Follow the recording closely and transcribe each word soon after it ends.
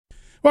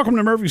Welcome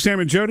to Murphy, Sam,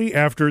 and Jody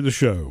after the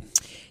show.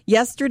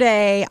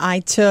 Yesterday,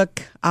 I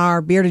took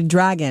our bearded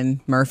dragon,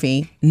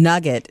 Murphy,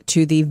 Nugget,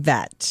 to the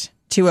vet,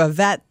 to a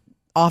vet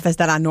office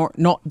that I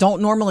don't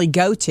normally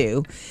go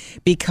to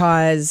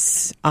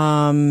because,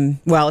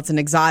 it's an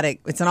exotic,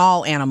 it's an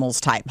all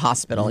animals type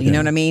hospital. You know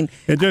what I mean?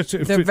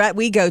 The vet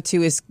we go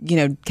to is,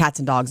 cats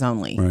and dogs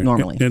only,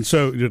 normally. And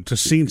so to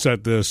scene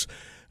set this,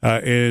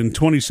 in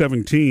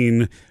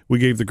 2017, we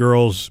gave the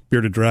girls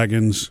bearded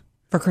dragons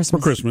for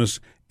Christmas.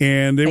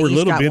 And they were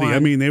little bitty. One. I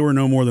mean, they were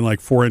no more than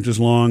like 4 inches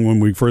long when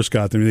we first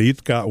got them. They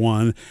each got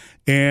one.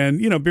 And,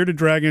 bearded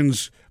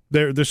dragons,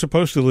 they're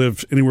supposed to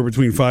live anywhere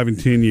between 5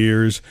 and 10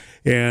 years.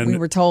 And we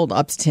were told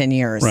up to 10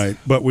 years. Right.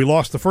 But we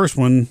lost the first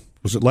one.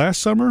 Was it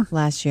last summer?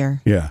 Last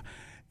year. Yeah.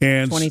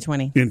 And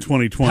 2020. In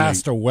 2020.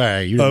 Passed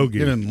away. You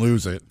didn't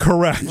lose it.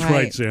 Correct.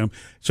 Right, Sam.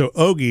 So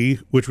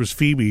Ogie, which was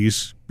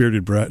Phoebe's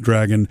bearded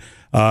dragon,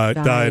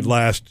 died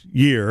last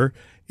year.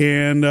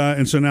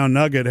 And so now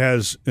Nugget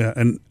has,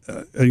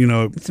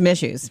 some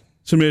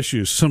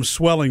issues. Some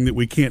swelling that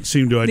we can't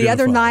seem to identify. The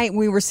other night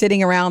we were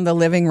sitting around the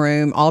living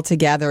room all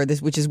together,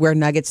 which is where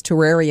Nugget's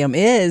terrarium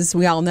is.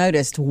 We all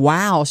noticed,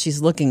 wow,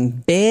 she's looking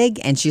big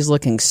and she's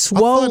looking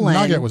swollen. I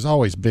thought Nugget was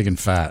always big and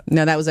fat.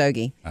 No, that was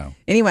Ogie. Oh.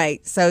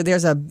 Anyway, so there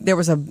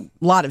was a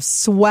lot of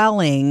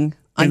swelling,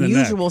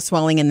 unusual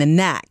swelling in the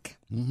neck.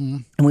 Mm-hmm.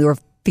 And we were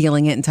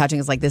feeling it and touching.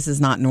 It's like, this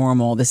is not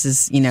normal. This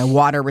is,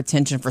 water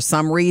retention for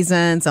some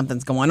reason.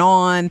 Something's going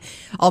on.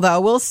 Although I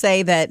will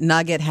say that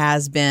Nugget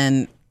has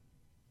been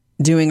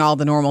doing all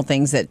the normal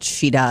things that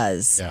she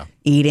does. Yeah.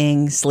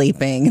 Eating,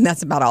 sleeping, and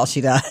that's about all she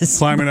does.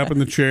 Climbing up in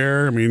the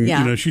chair. I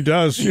mean, she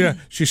does. Yeah,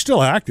 she's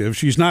still active.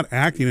 She's not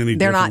acting any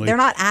differently. They're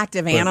not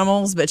active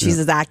animals, but she's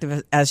as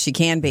active as she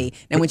can be.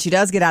 And when she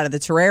does get out of the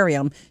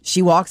terrarium,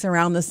 she walks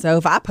around the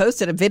sofa. I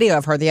posted a video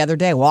of her the other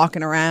day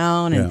walking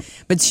around,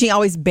 but she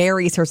always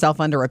buries herself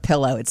under a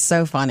pillow. It's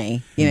so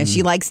funny.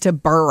 She likes to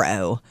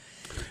burrow.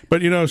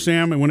 But,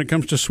 Sam, when it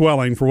comes to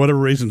swelling, for whatever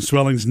reason,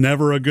 swelling's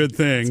never a good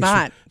thing. It's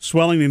not.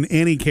 Swelling in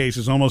any case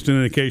is almost an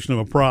indication of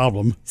a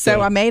problem.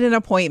 So I made an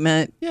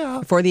appointment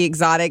for the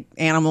exotic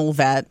animal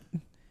vet,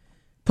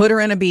 put her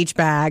in a beach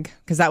bag,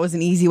 because that was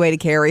an easy way to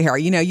carry her.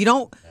 You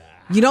don't,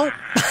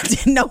 I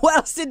didn't know what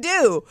else to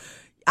do.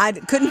 I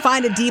couldn't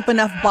find a deep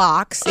enough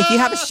box. If you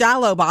have a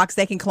shallow box,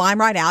 they can climb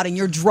right out, and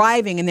you're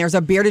driving and there's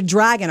a bearded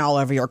dragon all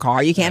over your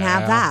car. You can't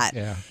have that.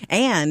 Yeah.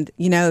 And,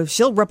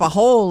 she'll rip a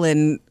hole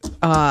in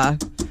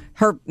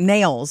her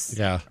nails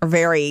are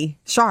very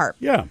sharp.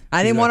 Yeah.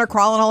 I didn't want her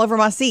crawling all over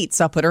my seat,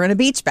 so I put her in a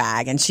beach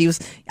bag, and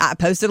I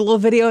posted a little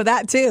video of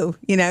that too.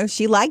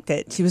 She liked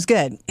it. She was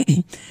good.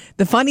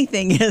 The funny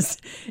thing is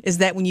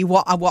that when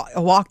I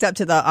walked up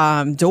to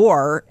the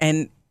door,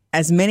 and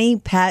as many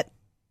pet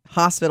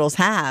hospitals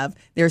have,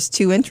 there's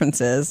 2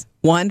 entrances,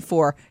 one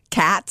for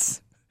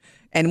cats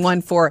and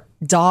one for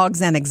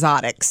dogs and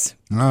exotics.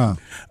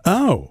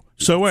 Oh.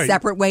 So wait,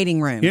 separate waiting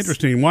rooms.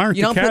 Interesting. Why aren't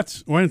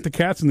the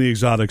cats in the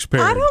exotics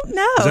paired? I don't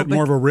know. Is that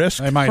more of a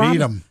risk? They might eat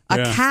them. A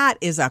cat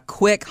is a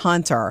quick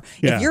hunter.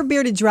 Yeah. If your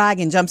bearded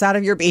dragon jumps out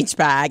of your beach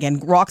bag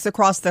and walks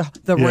across the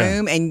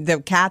room, and the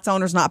cat's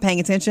owner's not paying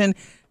attention,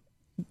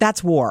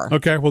 that's war.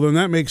 Okay, well then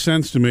that makes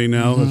sense to me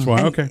now. That's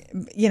why. Okay,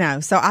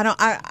 so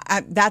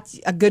I that's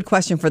a good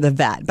question for the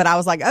vet. But I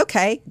was like,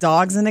 okay,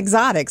 dogs and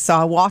exotics. So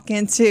I walk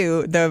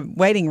into the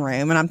waiting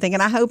room, and I'm thinking,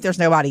 I hope there's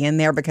nobody in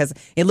there, because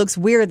it looks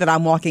weird that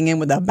I'm walking in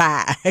with a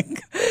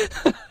bag.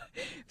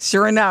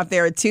 Sure enough,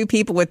 there are 2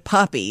 people with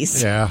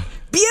puppies. Yeah.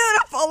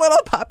 Beautiful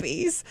little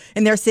puppies.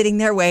 And they're sitting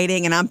there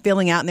waiting, and I'm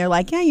filling out, and they're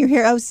like, yeah, you're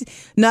here. Oh, is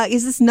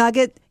this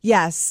Nugget?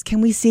 Yes.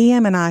 Can we see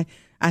him? And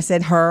I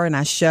said her, and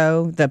I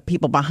show the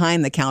people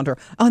behind the counter.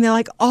 Oh, and they're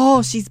like,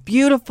 oh, she's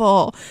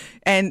beautiful.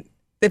 And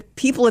the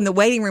people in the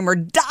waiting room are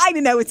dying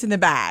to know what's in the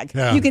bag.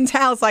 Yeah. You can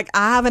tell it's like,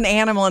 I have an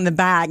animal in the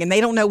bag, and they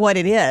don't know what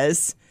it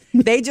is.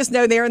 They just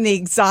know they're in the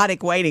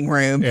exotic waiting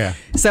room. Yeah.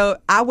 So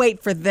I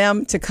wait for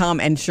them to come,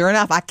 and sure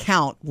enough, I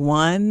count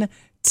 1,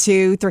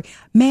 2, 3.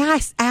 May I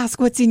ask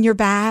what's in your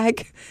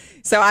bag?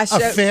 So I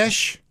showed a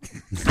fish.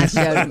 I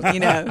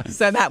showed,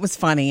 so that was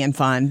funny and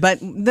fun. But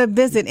the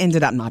visit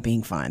ended up not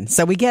being fun.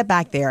 So we get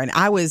back there, and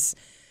I was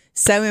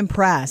so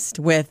impressed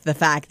with the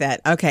fact that,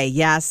 okay,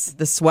 yes,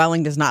 the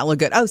swelling does not look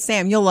good. Oh,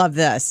 Sam, you'll love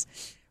this.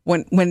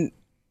 When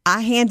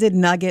I handed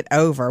Nugget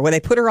over, they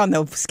put her on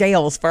the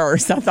scales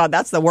first. I thought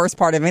that's the worst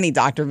part of any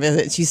doctor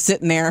visit. She's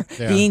sitting there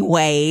being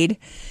weighed.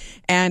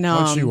 And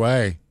what'd she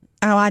weigh?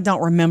 Oh, I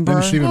don't remember.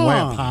 Didn't she even weigh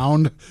a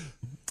pound?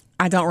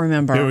 I don't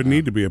remember. It would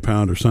need to be a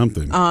pound or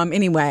something.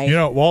 Anyway.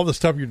 All the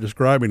stuff you're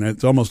describing,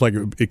 it's almost like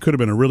it could have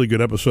been a really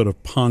good episode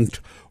of Punk'd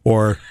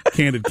or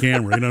Candid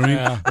Camera. You know what I mean?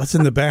 Yeah. What's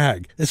in the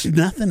bag? There's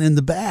nothing in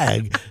the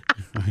bag.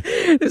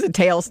 There's a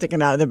tail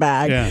sticking out of the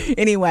bag. Yeah.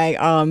 Anyway,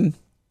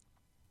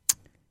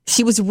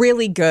 she was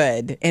really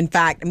good. In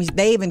fact,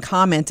 they even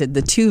commented,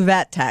 the 2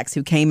 vet techs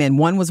who came in,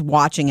 one was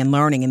watching and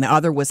learning, and the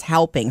other was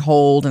helping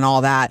hold and all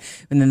that.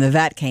 And then the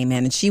vet came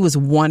in, and she was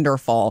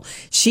wonderful.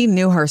 She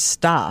knew her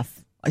stuff.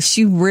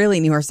 She really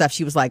knew her stuff.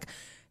 She was like,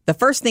 the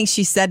first thing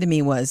she said to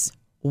me was,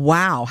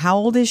 wow, how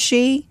old is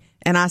she?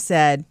 And I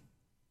said,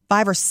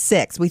 or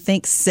 6, we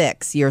think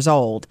 6 years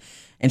old.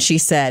 And she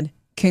said,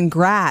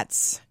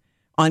 congrats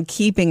on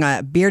keeping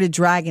a bearded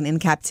dragon in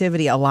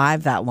captivity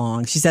alive that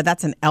long. She said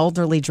that's an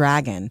elderly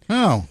dragon.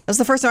 Oh. That was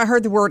the first time I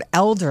heard the word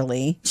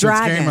elderly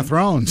dragon. Since Game of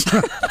Thrones.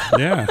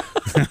 Yeah.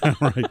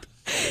 Right.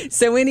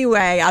 So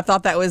anyway, I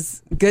thought that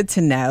was good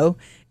to know.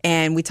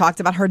 And we talked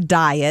about her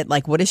diet,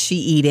 like what is she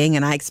eating?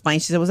 And I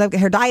explained, she said, okay,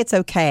 her diet's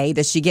okay.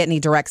 Does she get any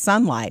direct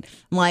sunlight?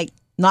 I'm like,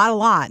 not a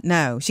lot.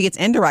 No, she gets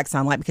indirect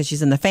sunlight because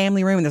she's in the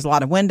family room and there's a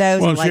lot of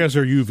windows. Well, and she has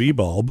her UV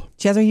bulb.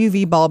 She has her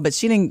UV bulb, but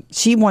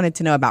she wanted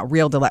to know about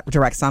real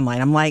direct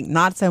sunlight. I'm like,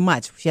 not so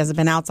much. She hasn't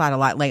been outside a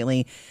lot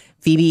lately.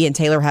 Phoebe and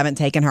Taylor haven't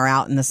taken her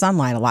out in the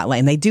sunlight a lot lately.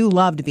 And they do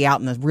love to be out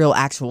in the real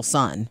actual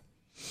sun.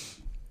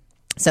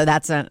 So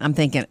I'm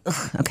thinking,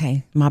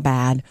 okay, my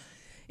bad.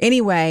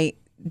 Anyway,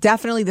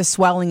 definitely the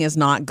swelling is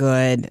not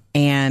good.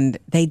 And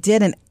they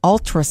did an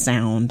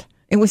ultrasound.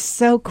 It was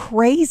so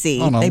crazy.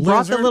 They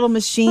brought the little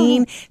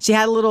machine. She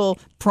had a little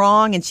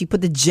prong and she put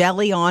the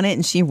jelly on it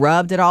and she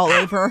rubbed it all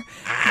over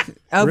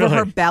Really?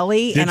 her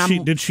belly.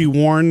 Did she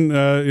warn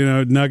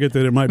Nugget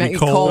that it might be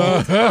cold?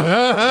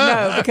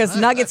 No, because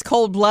Nugget's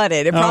cold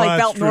blooded. It probably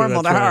felt true.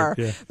 normal That's to her. right.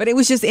 Yeah. But it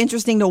was just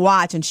interesting to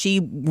watch. And she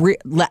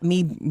let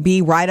me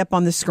be right up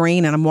on the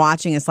screen and I'm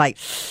watching. It's like,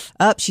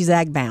 she's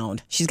egg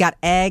bound. She's got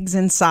eggs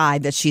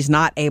inside that she's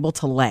not able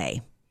to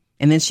lay.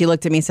 And then she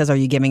looked at me and says, are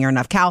you giving her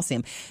enough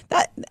calcium?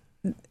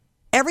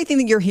 Everything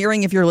that you're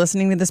hearing, if you're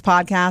listening to this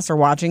podcast or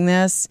watching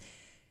this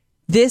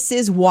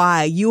is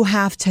why you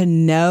have to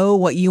know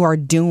what you are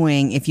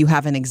doing if you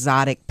have an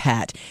exotic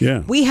pet.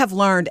 Yeah. We have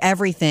learned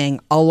everything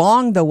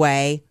along the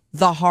way,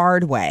 the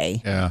hard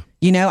way. Yeah.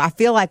 I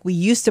feel like we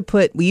used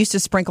to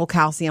sprinkle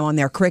calcium on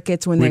their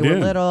crickets when they were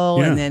little.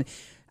 Yeah. And then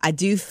I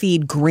do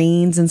feed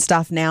greens and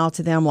stuff now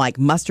to them, like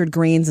mustard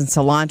greens and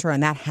cilantro,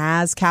 and that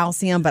has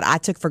calcium, but I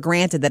took for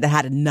granted that it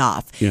had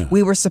enough. Yeah.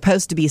 We were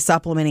supposed to be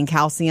supplementing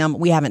calcium.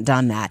 We haven't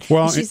done that.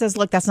 Well, and she says,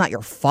 look, that's not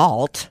your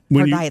fault.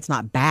 Her diet's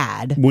not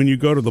bad. When you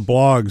go to the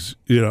blogs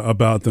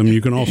about them, you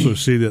can also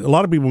see that a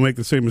lot of people make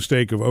the same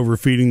mistake of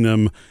overfeeding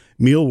them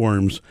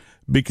mealworms.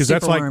 Because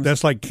that's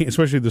like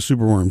especially the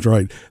superworms,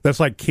 right? That's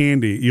like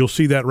candy. You'll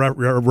see that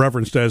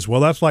referenced as, well,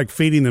 that's like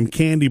feeding them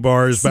candy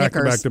bars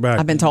Snickers. back to back to back.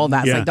 I've been told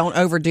that. Yeah. It's like, don't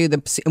overdo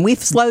and we've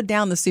slowed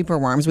down the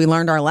superworms. We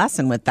learned our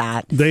lesson with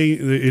that.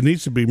 It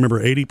needs to be,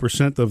 remember,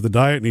 80% of the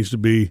diet needs to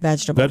be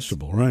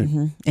vegetable, right?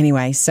 Mm-hmm.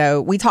 Anyway,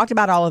 so we talked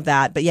about all of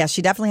that, but yeah,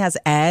 she definitely has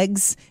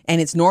eggs, and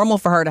it's normal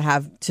for her to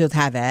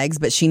have eggs,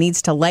 but she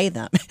needs to lay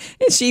them.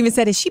 And she even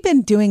said, has she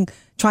been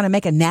trying to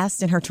make a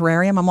nest in her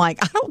terrarium? I'm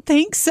like, I don't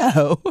think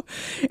so.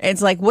 And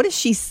it's like, what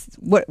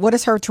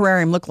does her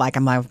terrarium look like?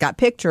 I'm like, I've got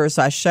pictures.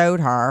 So I showed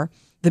her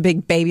the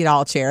big baby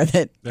doll chair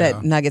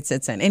that Nugget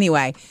sits in.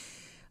 Anyway,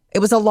 it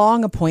was a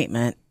long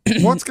appointment.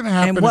 What's going to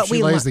happen if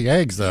she lays the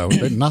eggs, though?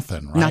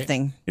 Nothing, right?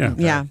 Nothing. Yeah.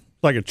 Okay. Yeah.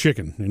 Like a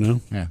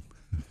chicken, Yeah.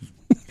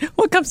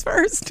 What comes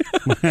first?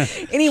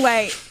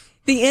 Anyway,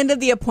 the end of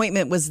the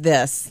appointment was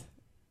this.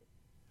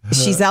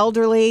 She's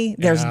elderly.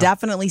 There's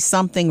definitely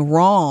something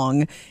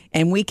wrong,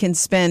 and we can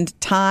spend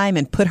time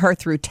and put her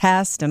through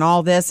tests and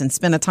all this and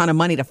spend a ton of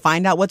money to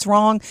find out what's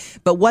wrong.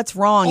 But what's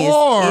wrong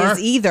is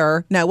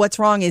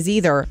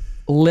either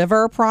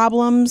liver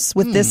problems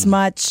with this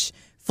much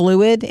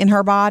fluid in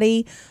her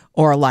body,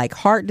 or like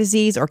heart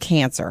disease or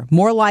cancer.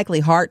 More likely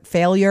heart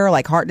failure,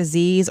 like heart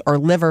disease or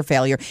liver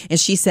failure. And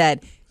she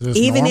said,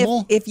 even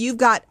if you've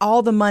got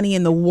all the money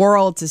in the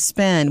world to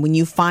spend, when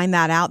you find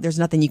that out, there's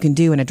nothing you can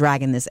do in a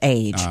dragon this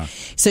age.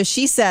 So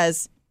she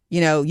says, you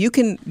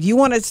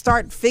want to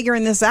start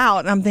figuring this out.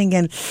 And I'm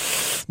thinking,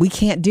 we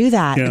can't do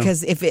that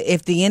because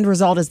if the end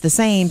result is the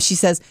same, she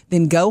says,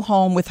 then go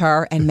home with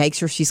her and make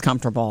sure she's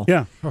comfortable.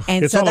 Yeah.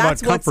 And it's so all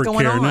that's about what's comfort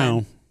going care on.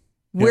 now.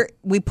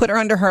 We put her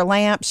under her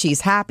lamp.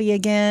 She's happy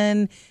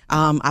again.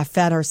 I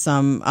fed her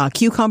some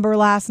cucumber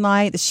last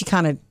night that she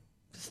kind of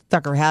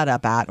stuck her head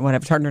up at,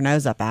 whatever, turned her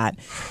nose up at.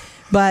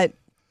 But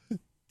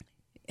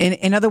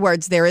in other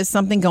words, there is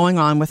something going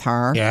on with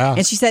her. Yeah.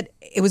 And she said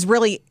it was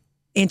really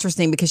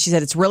interesting because she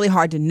said it's really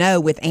hard to know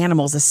with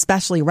animals,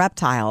 especially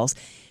reptiles.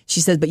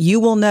 She said, but you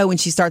will know when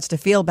she starts to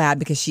feel bad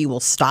because she will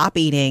stop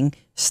eating,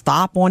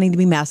 stop wanting to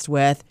be messed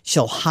with.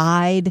 She'll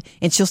hide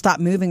and she'll stop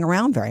moving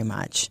around very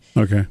much.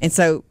 Okay. And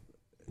so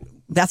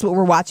that's what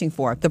we're watching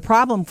for. The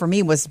problem for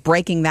me was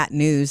breaking that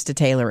news to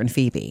Taylor and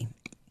Phoebe.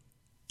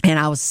 And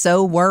I was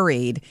so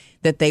worried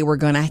that they were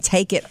going to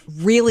take it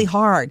really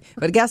hard.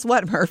 But guess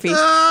what, Murphy?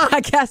 I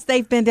guess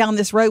they've been down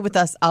this road with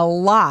us a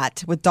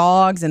lot with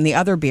dogs and the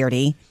other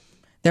Beardy.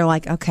 They're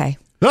like, okay,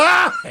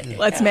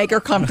 let's make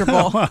her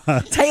comfortable.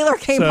 Taylor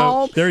came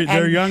home.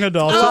 They're young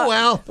adults.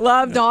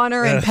 Loved on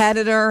her and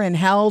petted her and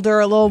held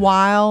her a little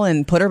while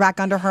and put her back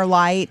under her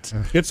light.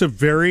 It's a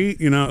very,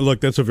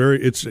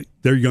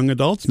 they're young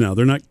adults now.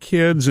 They're not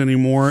kids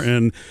anymore.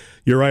 And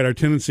you're right. Our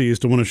tendency is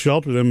to want to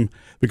shelter them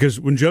because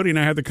when Jody and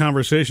I had the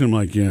conversation, I'm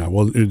like,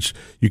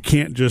 you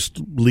can't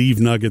just leave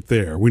Nugget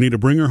there. We need to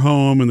bring her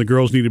home and the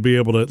girls need to be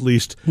able to at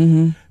least.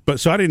 Mm-hmm. But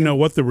so I didn't know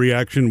what the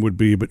reaction would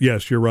be. But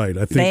yes, you're right.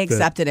 I think they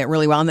accepted it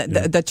really well. And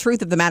the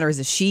truth of the matter is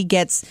that she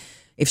gets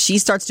if she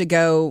starts to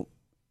go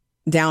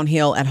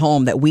downhill at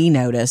home that we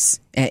notice,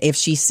 if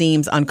she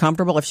seems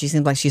uncomfortable, if she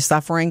seems like she's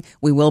suffering,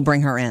 we will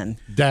bring her in.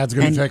 Dad's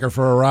going to take her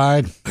for a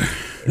ride?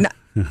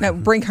 No,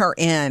 bring her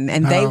in,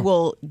 and they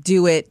will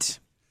do it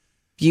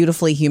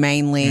beautifully,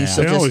 humanely. Yeah.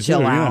 She'll just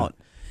chill out.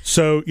 Yeah.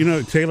 So,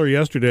 Taylor,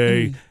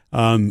 yesterday,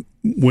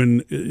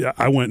 when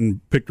I went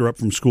and picked her up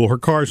from school, her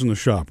car's in the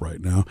shop right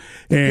now.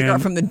 And pick her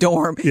up from the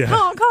dorm. Yeah,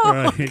 honk.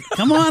 Right.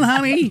 Come on,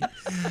 honey.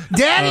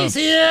 Daddy's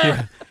here.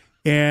 Yeah.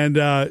 And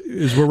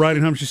as we're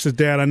riding home, she says,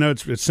 Dad, I know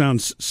it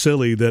sounds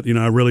silly that,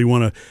 I really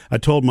want to, I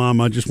told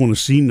Mom I just want to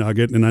see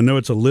Nugget, and I know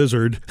it's a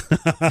lizard.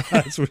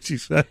 That's what she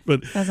said.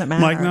 But doesn't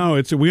matter. I'm like,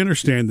 no, we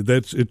understand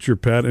that it's your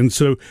pet. And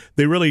so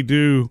they really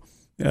do,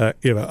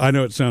 I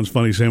know it sounds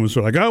funny, Sam was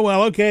sort of like, oh,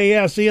 well, okay,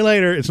 yeah, see you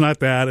later. It's not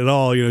that at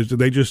all.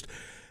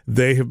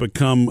 They have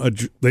become,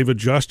 they've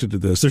adjusted to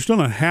this. They're still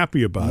not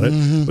happy about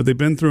it, but they've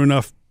been through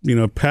enough,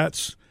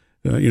 pets.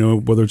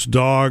 Whether it's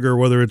dog or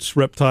whether it's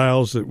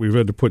reptiles that we've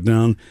had to put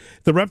down.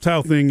 The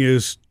reptile thing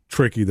is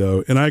tricky,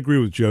 though, and I agree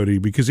with Jody,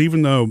 because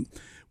even though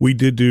we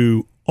did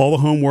do all the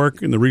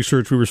homework and the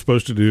research we were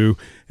supposed to do,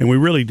 and we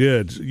really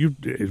did.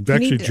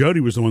 Jody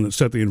was the one that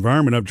set the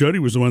environment up. Jody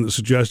was the one that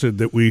suggested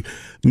that we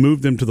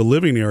move them to the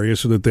living area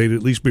so that they'd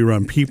at least be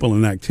around people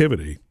and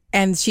activity.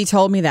 And she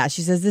told me that.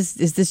 She says,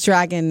 this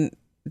dragon,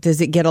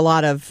 does it get a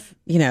lot of,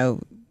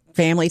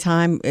 family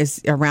time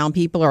is around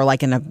people or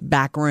like in a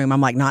back room?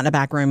 I'm like, not in a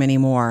back room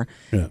anymore.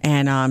 Yeah.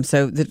 And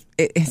so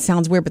it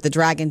sounds weird, but the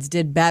dragons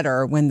did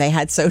better when they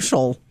had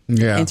social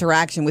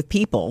interaction with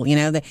people.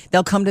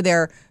 They'll come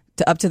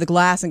up to the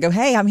glass and go,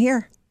 hey, I'm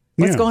here.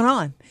 What's going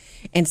on?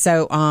 And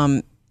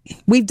so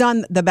we've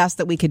done the best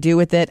that we could do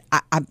with it.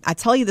 I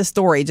tell you the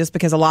story just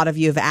because a lot of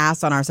you have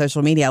asked on our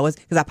social media,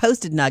 because I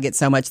posted Nugget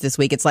so much this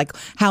week. It's like,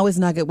 how is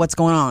Nugget? What's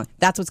going on?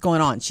 That's what's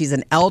going on. She's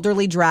an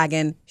elderly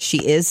dragon.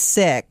 She is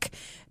sick,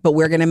 but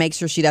we're going to make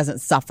sure she doesn't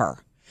suffer.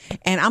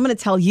 And I'm going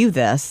to tell you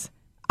this.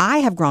 I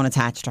have grown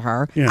attached to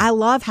her. Yeah. I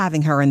love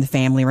having her in the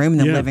family room, in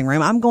the living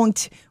room. I'm going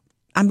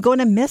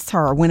to miss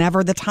her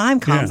whenever the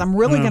time comes. Yeah. I'm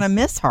really going to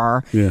miss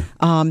her. Yeah.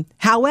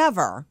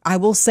 However, I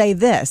will say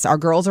this. Our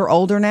girls are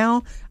older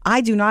now.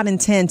 I do not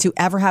intend to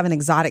ever have an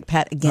exotic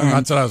pet again.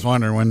 That's what I was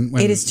wondering. When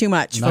it is too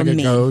much for me.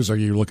 Nugget goes, are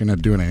you looking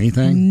at doing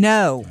anything?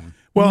 No.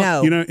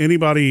 Well,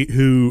 anybody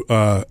who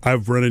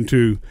I've run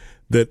into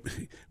that...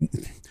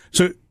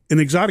 So... An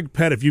exotic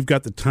pet, if you've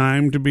got the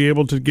time to be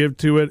able to give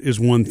to it, is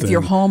one thing. If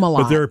you're home a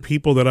lot. But there are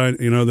people that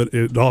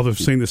all have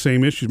seen the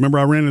same issues. Remember,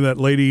 I ran into that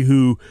lady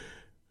who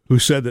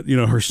said that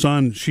her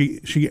son,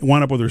 she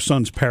wound up with her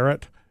son's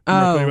parrot.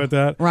 Remember about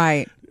that?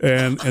 Right.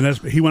 And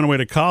he went away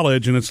to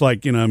college, and it's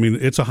like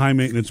it's a high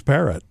maintenance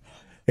parrot,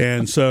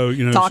 and so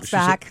talks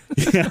back.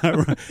 Yeah.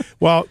 Right.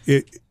 Well,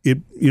 it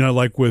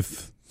like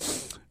with.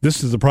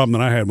 This is the problem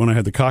that I had when I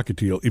had the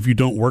cockatiel. If you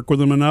don't work with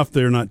them enough,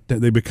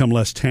 they become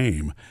less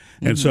tame.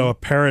 And so a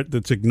parrot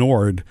that's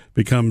ignored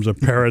becomes a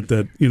parrot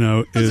that,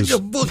 is... That's like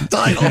a book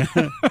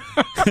title.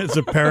 It's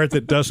a parrot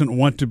that doesn't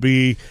want to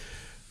be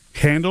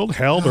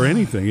held, or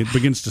anything. It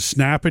begins to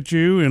snap at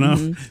you,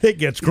 It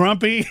gets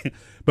grumpy.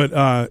 But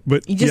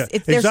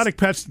exotic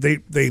pets,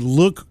 they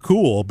look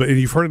cool, but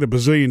you've heard it a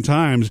bazillion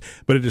times,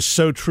 but it is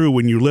so true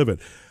when you live it.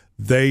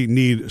 They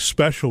need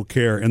special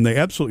care, and they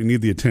absolutely need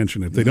the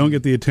attention. If they don't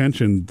get the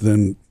attention,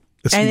 then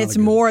it's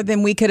more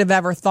than we could have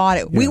ever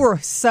thought. We were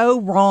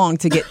so wrong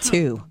to get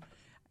two.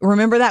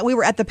 Remember that? We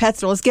were at the pet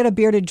store. Let's get a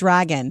bearded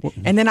dragon.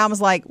 And then I was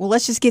like, well,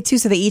 let's just get two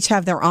so they each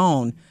have their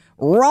own.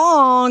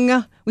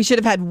 Wrong. We should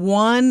have had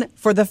one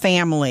for the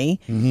family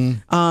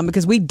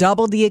because we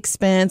doubled the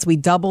expense. We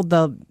doubled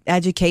the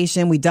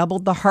education. We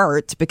doubled the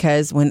hurt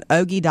because when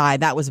Ogie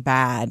died, that was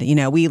bad.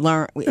 We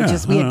learned, we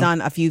had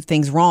done a few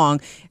things wrong,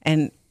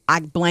 and I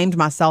blamed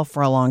myself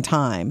for a long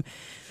time.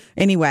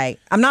 Anyway,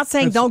 I'm not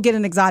saying don't get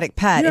an exotic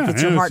pet if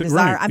it's your heart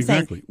desire. Right, I'm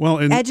saying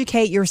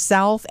educate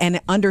yourself and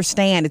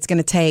understand it's going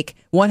to take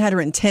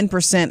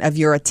 110% of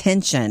your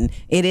attention.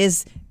 It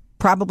is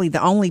probably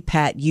the only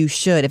pet you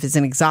should, if it's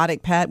an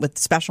exotic pet with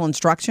special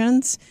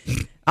instructions,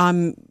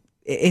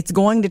 it's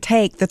going to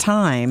take the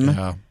time,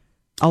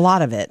 a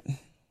lot of it.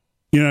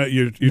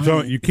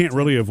 You can't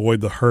really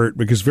avoid the hurt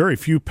because very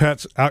few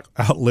pets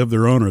outlive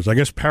their owners. I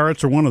guess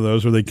parrots are one of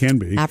those, or they can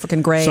be.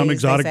 African greys. Some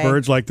exotic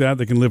birds like that,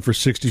 they can live for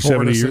 60,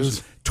 70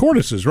 years.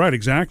 Tortoises, right,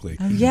 exactly.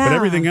 Oh, yeah. But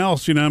everything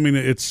else,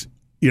 it's,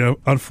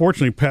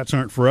 unfortunately, pets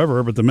aren't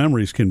forever, but the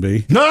memories can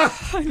be.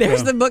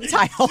 There's the book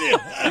title.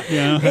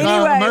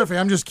 Anyway. Murphy,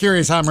 I'm just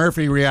curious how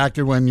Murphy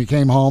reacted when you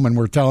came home and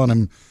were telling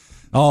him,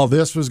 oh,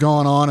 this was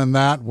going on and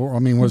that. I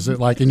mean, was it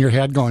like in your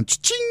head going,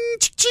 ching,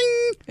 ching?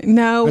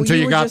 No, until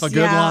you got the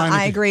good line.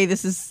 I agree.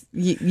 This is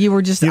you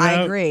were just.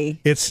 I agree.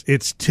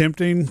 It's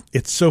tempting.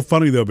 It's so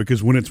funny though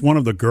because when it's one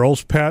of the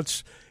girls'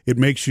 pets, it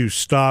makes you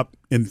stop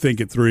and think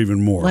it through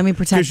even more. Let me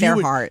protect their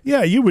heart.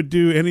 Yeah, you would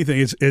do anything.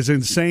 It's as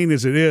insane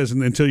as it is,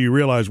 and until you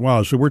realize,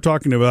 wow. So we're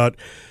talking about,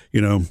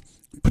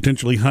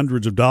 potentially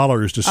hundreds of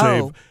dollars to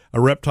save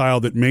a reptile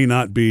that may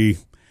not be,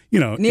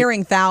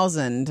 nearing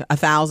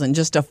 $1,000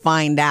 just to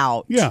find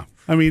out. Yeah,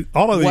 I mean,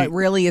 all of what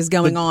really is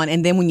going on,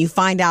 and then when you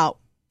find out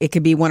it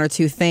could be one or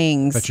two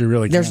things. But you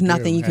really there's can't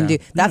nothing do. you can Yeah.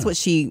 do. That's what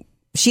she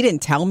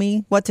didn't tell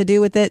me what to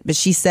do with it, but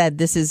she said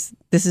this is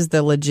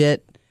the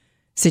legit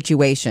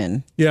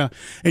situation. Yeah.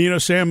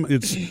 And, Sam,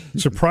 it's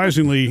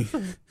surprisingly,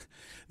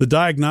 the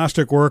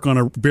diagnostic work on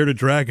a bearded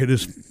dragon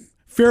is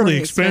fairly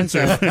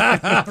expensive.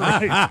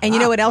 Right. And you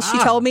know what else she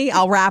told me?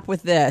 I'll wrap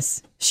with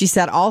this. She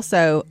said,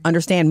 also,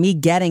 understand me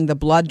getting the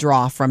blood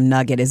draw from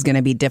Nugget is going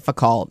to be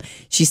difficult.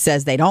 She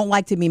says they don't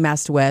like to be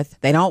messed with.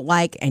 They don't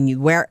like, and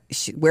where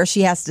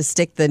she has to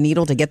stick the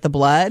needle to get the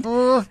blood,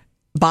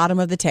 bottom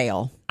of the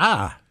tail.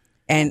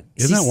 And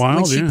isn't that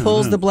wild? When she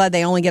pulls the blood,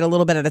 they only get a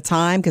little bit at a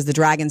time because the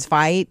dragons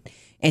fight.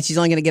 And she's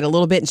only going to get a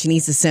little bit, and she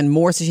needs to send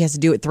more, so she has to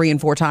do it 3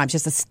 and 4 times. She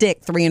has to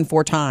stick 3 and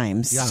 4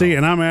 times. Yeah. See,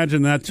 and I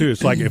imagine that too.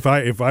 It's like if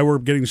I were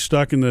getting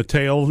stuck in the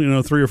tail, 3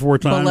 or 4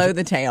 times below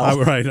the tail,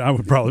 I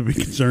would probably be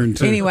concerned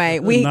too. Anyway,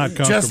 not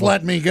just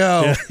let me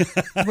go.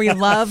 Yeah. We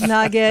love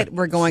Nugget.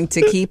 We're going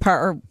to keep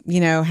her,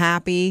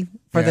 happy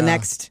for the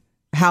next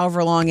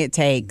however long it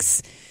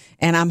takes.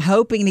 And I'm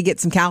hoping to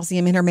get some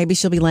calcium in her. Maybe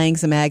she'll be laying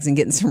some eggs and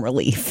getting some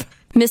relief.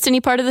 Missed any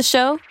part of the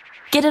show?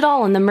 Get it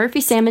all on the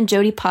Murphy, Sam, and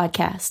Jody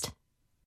podcast.